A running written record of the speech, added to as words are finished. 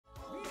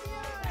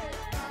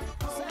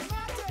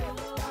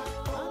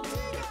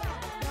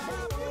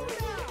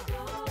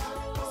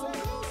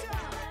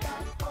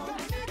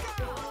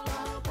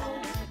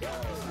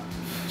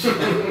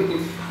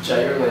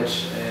Jair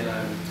Lynch, and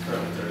I'm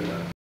currently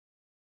 39.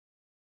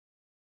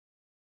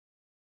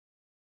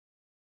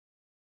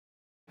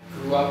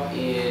 Grew up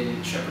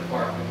in Shepherd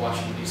Park,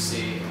 Washington,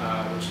 D.C.,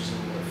 which is in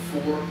Ward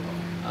 4.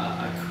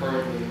 I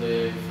currently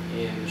live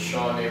in the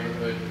Shaw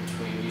neighborhood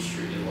between U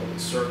Street and 11th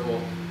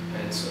Circle,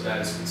 and so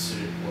that is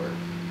considered Ward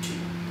 2.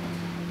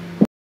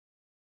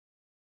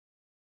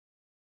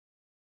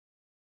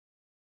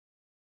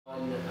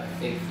 I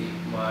think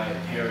my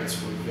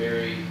parents were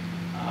very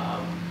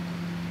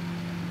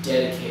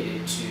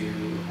dedicated to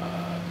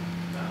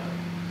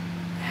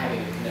having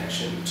a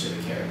connection to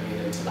the Caribbean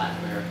and to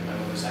Latin America. My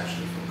mother's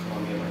actually from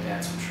Colombia, my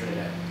dad's from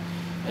Trinidad.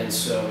 And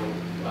so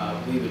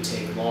we would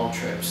take long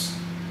trips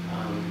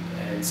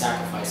and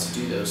sacrifice to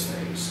do those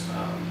things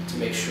to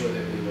make sure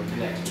that we were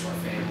connected to our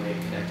family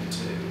and connected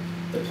to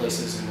the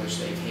places in which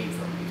they came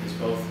from, because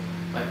both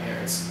my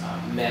parents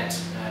met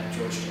at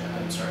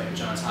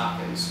Johns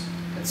Hopkins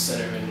at the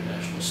Center of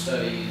International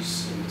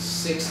Studies in the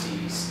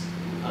 60s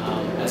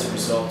as a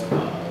result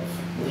of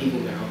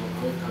leaving their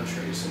home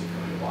countries and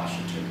coming to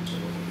Washington to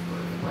look for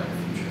a brighter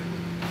future.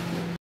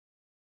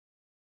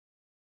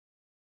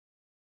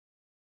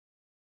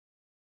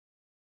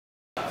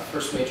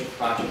 First major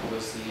project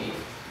was the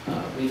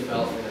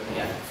redevelopment of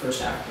the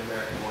first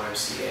African-American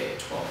YMCA at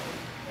 12th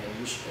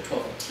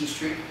and T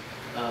Street.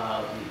 It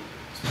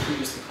was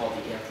previously called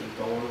the Anthony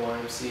Bowen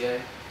YMCA.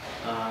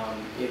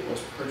 It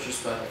was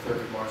purchased by the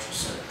Thurgood Marshall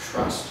Center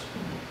Trust,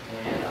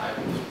 and I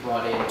was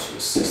brought in to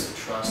assist the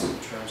trust in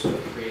terms of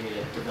creating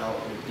a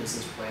development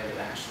business plan that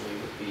actually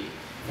would be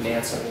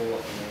financeable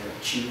and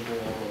achievable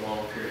over a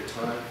long period of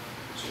time.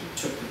 So we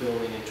took the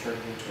building and turned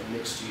it into a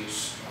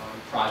mixed-use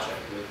project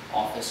with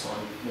office on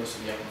most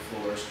of the upper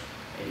floors,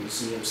 a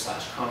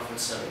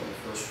museum/conference center on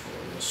the first floor,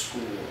 and a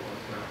school on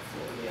the ground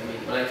floor. I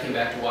mean, when I came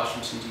back to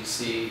Washington,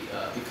 D.C.,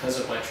 because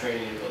of my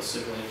training in both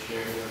civil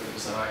engineering and urban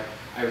design,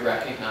 I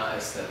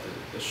recognized that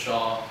the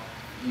Shaw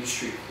U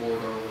Street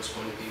corridor was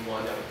going to be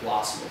one that would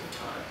blossom over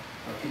time.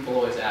 People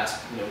always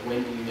ask,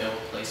 when do you know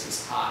a place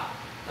is hot?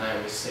 And I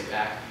always say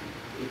back,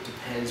 it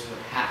depends what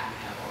hat you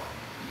have on.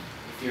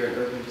 If you're an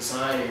urban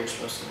designer, you're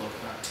supposed to look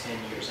about 10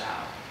 years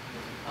out.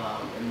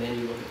 And then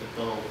you look at the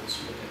bones,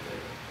 you look at the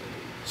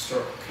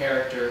historical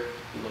character,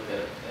 you look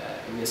at,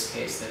 in this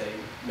case, that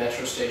a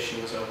metro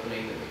station was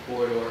opening in the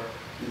corridor,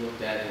 you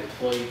looked at an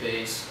employee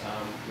base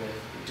with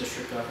the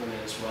district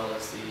government as well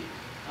as the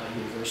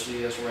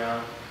university that's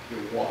around.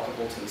 You're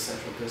walkable to the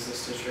central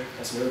business district.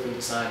 As an urban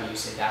designer, you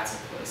say that's a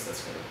place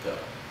that's going to go.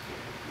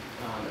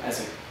 As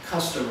a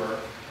customer,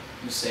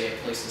 you say a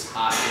place is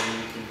hot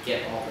when you can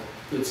get all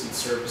the goods and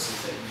services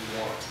that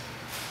you want.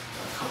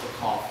 A cup of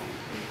coffee,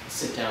 a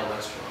sit-down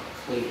restaurant,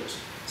 cleaners.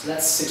 So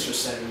that's 6 or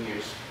 7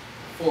 years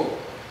forward.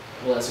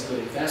 Well, as a good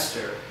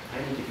investor, I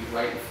need to be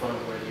right in front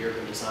of where the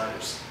urban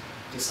designers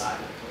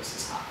decided the place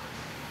is hot.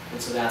 And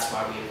so that's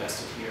why we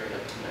invested here in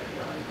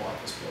 1999 and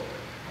bought this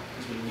building.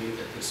 Because we knew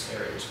that this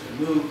area was going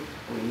to move,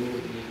 and we knew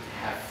that we needed to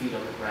have feet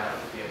on the ground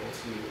to be able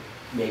to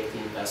make the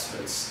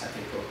investments at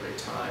the appropriate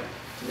time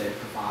to then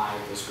provide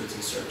those goods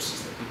and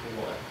services that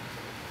people want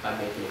by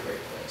making a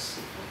great place.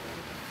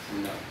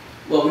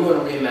 Well, we want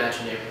to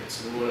reimagine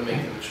neighborhoods, and we want to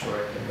make them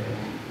extraordinary.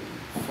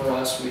 For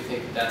us, we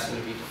think that that's going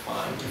to be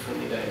defined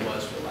differently than it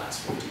was for the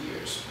last 50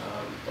 years.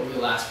 Over the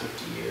last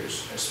 50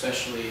 years,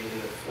 especially in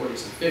the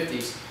 40s and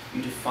 50s,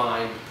 you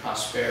defined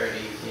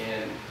prosperity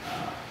in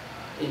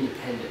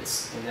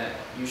independence, and that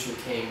usually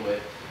came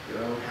with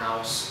your own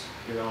house,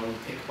 your own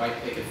white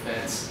picket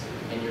fence,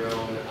 and your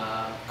own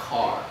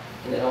car.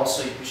 And that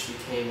also usually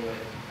came with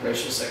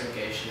racial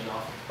segregation and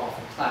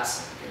often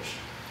class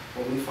segregation.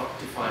 Well, we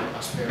define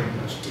prosperity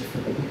much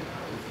differently. We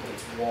think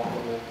it's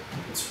walkable,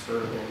 it's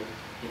urban,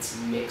 it's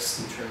mixed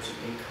in terms of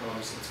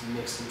incomes, it's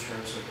mixed in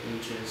terms of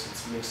ages,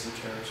 it's mixed in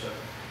terms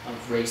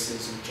of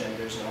races and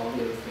genders and all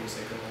the other things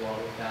that go along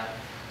with that.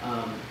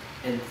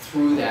 And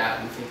through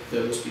that, we think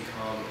those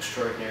become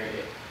extraordinary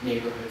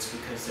neighborhoods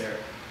because they're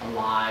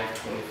alive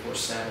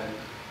 24/7.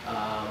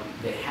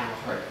 They have a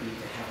heartbeat,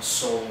 they have a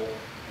soul,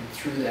 and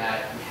through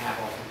that we have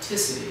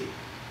authenticity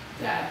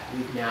that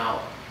we've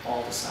now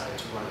all decided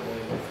to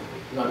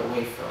run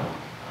away from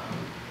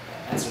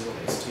as it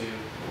relates to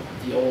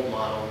the old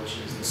model, which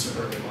is the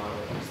suburban model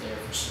that was there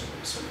for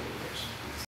so many